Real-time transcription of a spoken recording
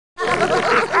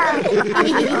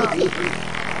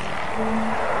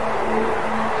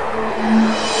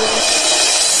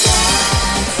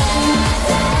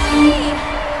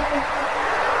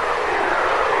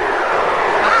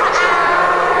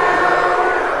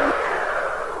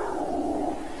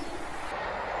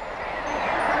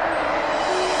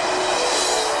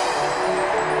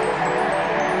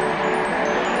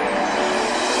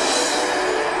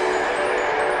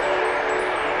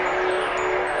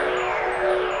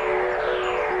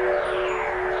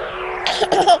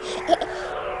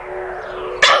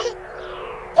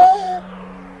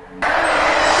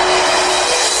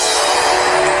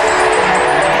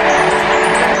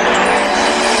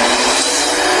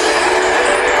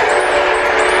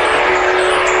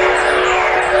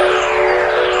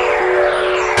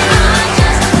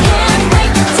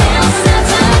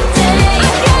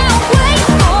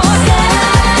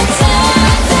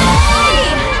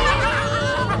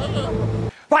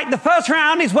Right, the first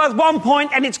round is worth 1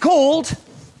 point and it's called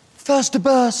First to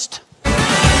Burst.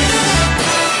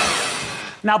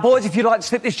 Now, boys, if you'd like to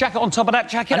slip this jacket on top of that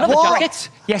jacket. Another jacket?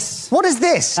 Yes. What is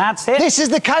this? That's it. This is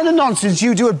the kind of nonsense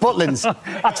you do at Butlins.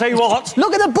 I'll tell you what.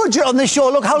 Look at the budget on this show.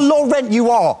 Look how low rent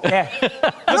you are. Yeah.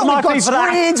 Look, we've got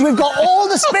screens, we've got all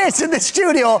the space in the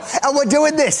studio, and we're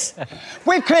doing this.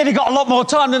 We've clearly got a lot more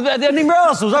time than in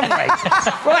rehearsals, haven't we?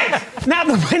 Right, now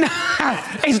the winner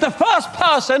is the first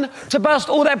person to burst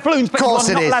all their balloons, but you're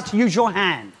not allowed to use your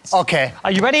hands. OK.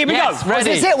 Are you ready? Here we go.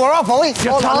 Ready. This is it, we're off, are we?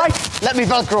 You're tight. Let me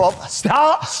Velcro up.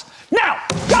 Starts now.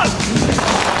 Go!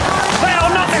 They are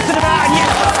not messing about, and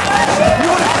yes, you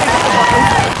want to pick up the button.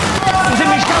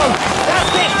 Zimmy's go.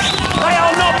 That's it. They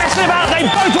are not messing about. They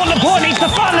both want the point. It's the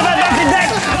fun of advancing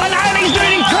next. And Ali's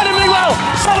doing incredibly well.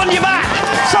 Some on your back.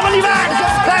 Some on your back.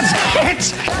 That's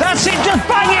it. That's it. Just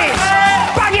bang it.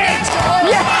 Bang it.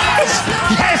 Yes.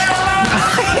 Yes.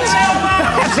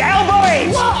 That's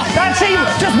elbowing. That's it.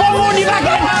 Just one more on your back.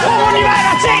 One more on your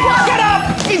back. That's it. Get up.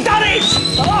 He's done it.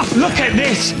 Look at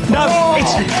this. No,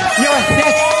 it's... Yes.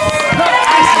 No,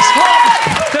 it's hot.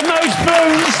 The most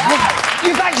balloons.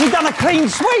 You've actually done a clean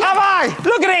sweep. Have I?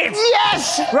 Look at it.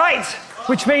 Yes. Right.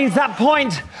 Which means that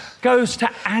point goes to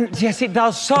Ant. Yes, it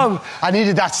does. So... I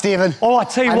needed that, Stephen. Oh, I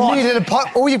tell you what. I needed a point.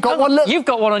 Oh, you've got one. Look. You've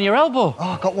got one on your elbow. Oh,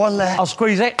 I've got one there. I'll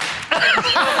squeeze it.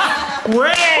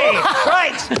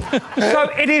 Right. So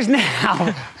it is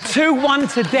now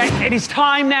 2-1 to Deck. It is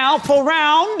time now for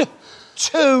round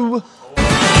 2.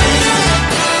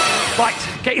 Right,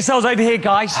 get yourselves over here,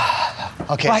 guys.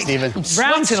 OK, right. Stephen.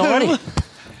 Round 2 already. I'm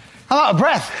out of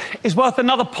breath. Is worth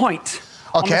another point.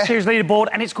 On the series leaderboard,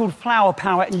 and it's called Flower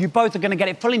Power, and you both are going to get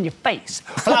it full in your face.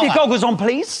 Put your goggles on,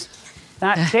 please.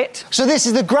 That's it. So this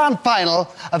is the grand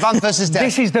final of Ant vs. Deck.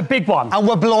 This is the big one. And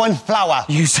we're blowing flour.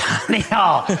 You certainly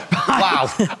are. Wow.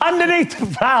 Underneath the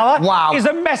flower is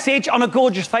a message on a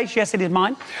gorgeous face. Yes, it is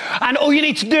mine. And all you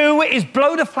need to do is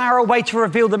blow the flower away to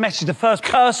reveal the message. The first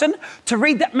person to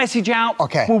read that message out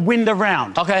will win the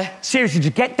round. OK. Seriously,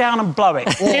 just get down and blow it.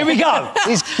 Here we go.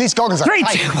 These goggles are 3,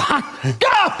 2, 1,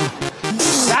 go!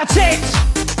 That's it.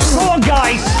 Come on,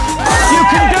 guys. You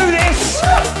can do this.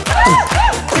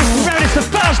 It's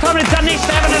the first time they've done this.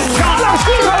 They haven't had a chance.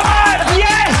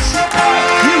 Yes!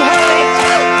 You heard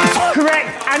it. Correct.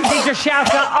 Andy just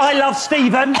shouted, I love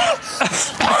Stephen.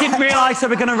 I didn't realise they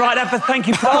were going to write that, but thank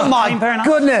you for Oh, my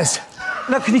goodness.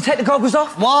 Look, can you take the goggles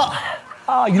off? What?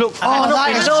 Oh, you look...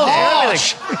 that is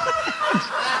harsh.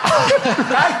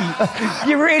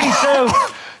 You really do.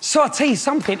 So I'll tell you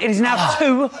something, it is now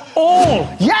 2-all.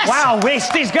 Yes! Wow, this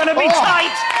is going to be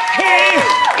tight. Here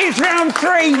is round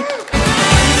 3.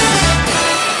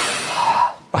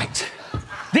 Right.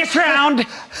 This round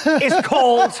is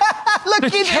called The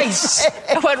Chase.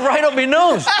 That went right up my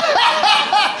nose.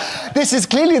 This is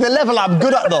clearly the level I'm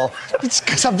good at, though. It's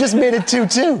because I've just made it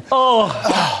 2-2.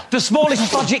 Oh, the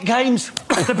smallest budget games,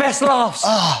 the best laughs.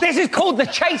 This is called The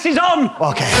Chase is On.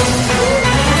 OK.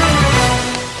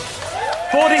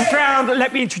 For this round,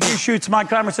 let me introduce you to my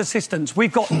glamorous assistants.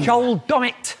 We've got Joel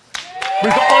Dommett,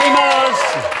 we've got Ollie Murs,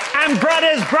 and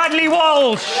brothers Bradley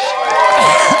Walsh.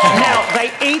 Now,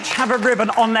 they each have a ribbon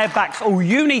on their backs. All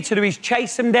you need to do is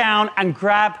chase them down and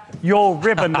grab your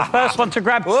ribbon. The first one to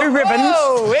grab 2 ribbons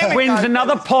wins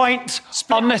another point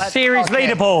on the series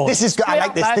leaderboard. This is good. I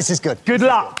like this. This is good. Good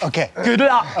luck. OK. Good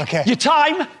luck. OK. Your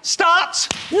time starts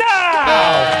now.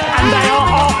 And they are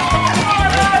off.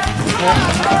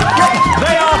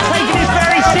 They are taking this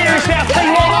very seriously. I'll tell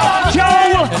you what,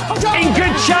 Joel in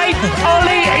good shape,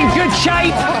 Ollie in good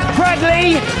shape,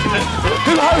 Bradley,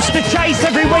 who hosts The Chase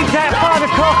every weekday at 5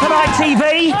 o'clock on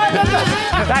ITV.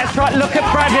 That's right, look at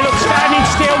Bradley, look, standing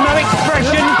still, no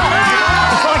expression.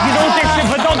 It's like he's auditioning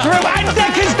for Doctor Who, and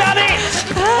Deck has done it!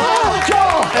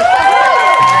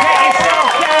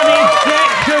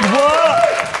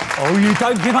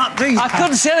 don't give up, do you? I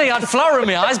couldn't see anything. I had flour in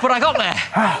my eyes, but I got there.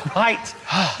 Right,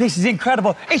 this is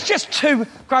incredible. It's just two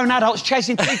grown adults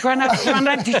chasing three grown adults around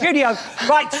an empty studio.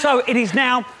 Right, so it is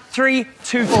now 3-2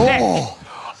 to deck.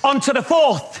 On to the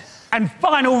fourth and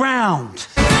final round.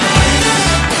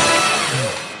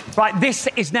 Right, this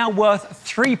is now worth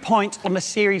 3 points on the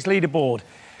series leaderboard.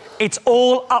 It's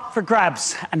all up for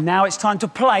grabs, and now it's time to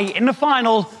play in the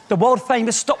final, the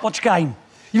world-famous stopwatch game.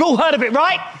 You've all heard of it,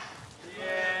 right?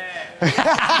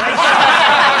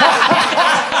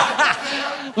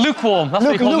 Lukewarm. That's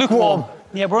what you call lukewarm.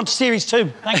 Yeah, we're on to series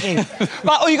 2. Thank you.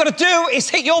 Right, all you got to do is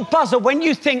hit your buzzer when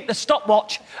you think the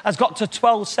stopwatch has got to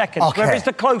 12 seconds. Okay. Whoever's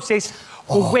the closest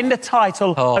will win the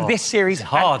title of this series. It's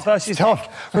hard. Versus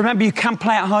tough. Remember, you can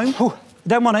play at home.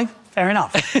 Don't want to? Fair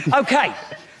enough. OK,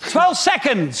 12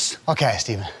 seconds. OK,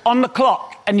 Stephen. On the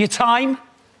clock, and your time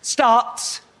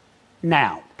starts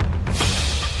now.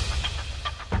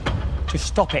 Just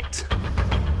stop it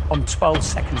on 12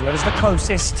 seconds. Whoever's the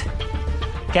closest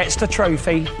gets the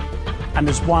trophy, and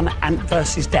there's one Ant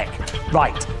versus Deck.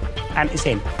 Right, Ant is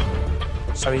in.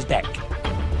 So is Deck.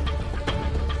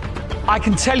 I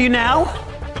can tell you now,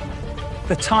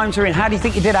 the times are in. How do you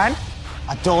think you did, Ant?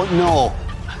 I don't know.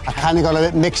 I kind of got a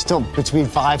bit mixed up between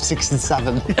 5, 6 and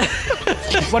 7.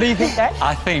 What do you think, Deck?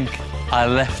 I think I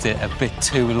left it a bit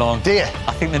too long. Do you?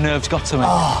 I think the nerves got to me.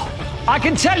 I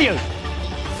can tell you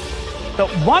that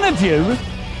one of you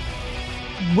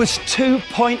was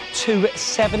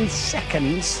 2.27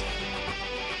 seconds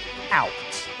out.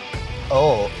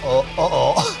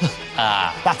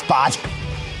 That's bad.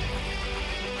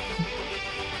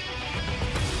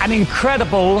 An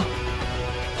incredible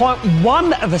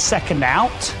 0.1 of a second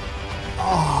out.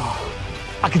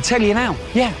 I can tell you now,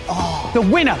 yeah. The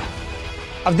winner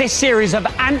of this series of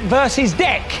Ant versus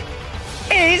Deck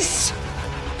is...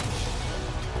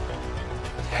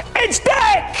 It's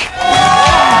Deck!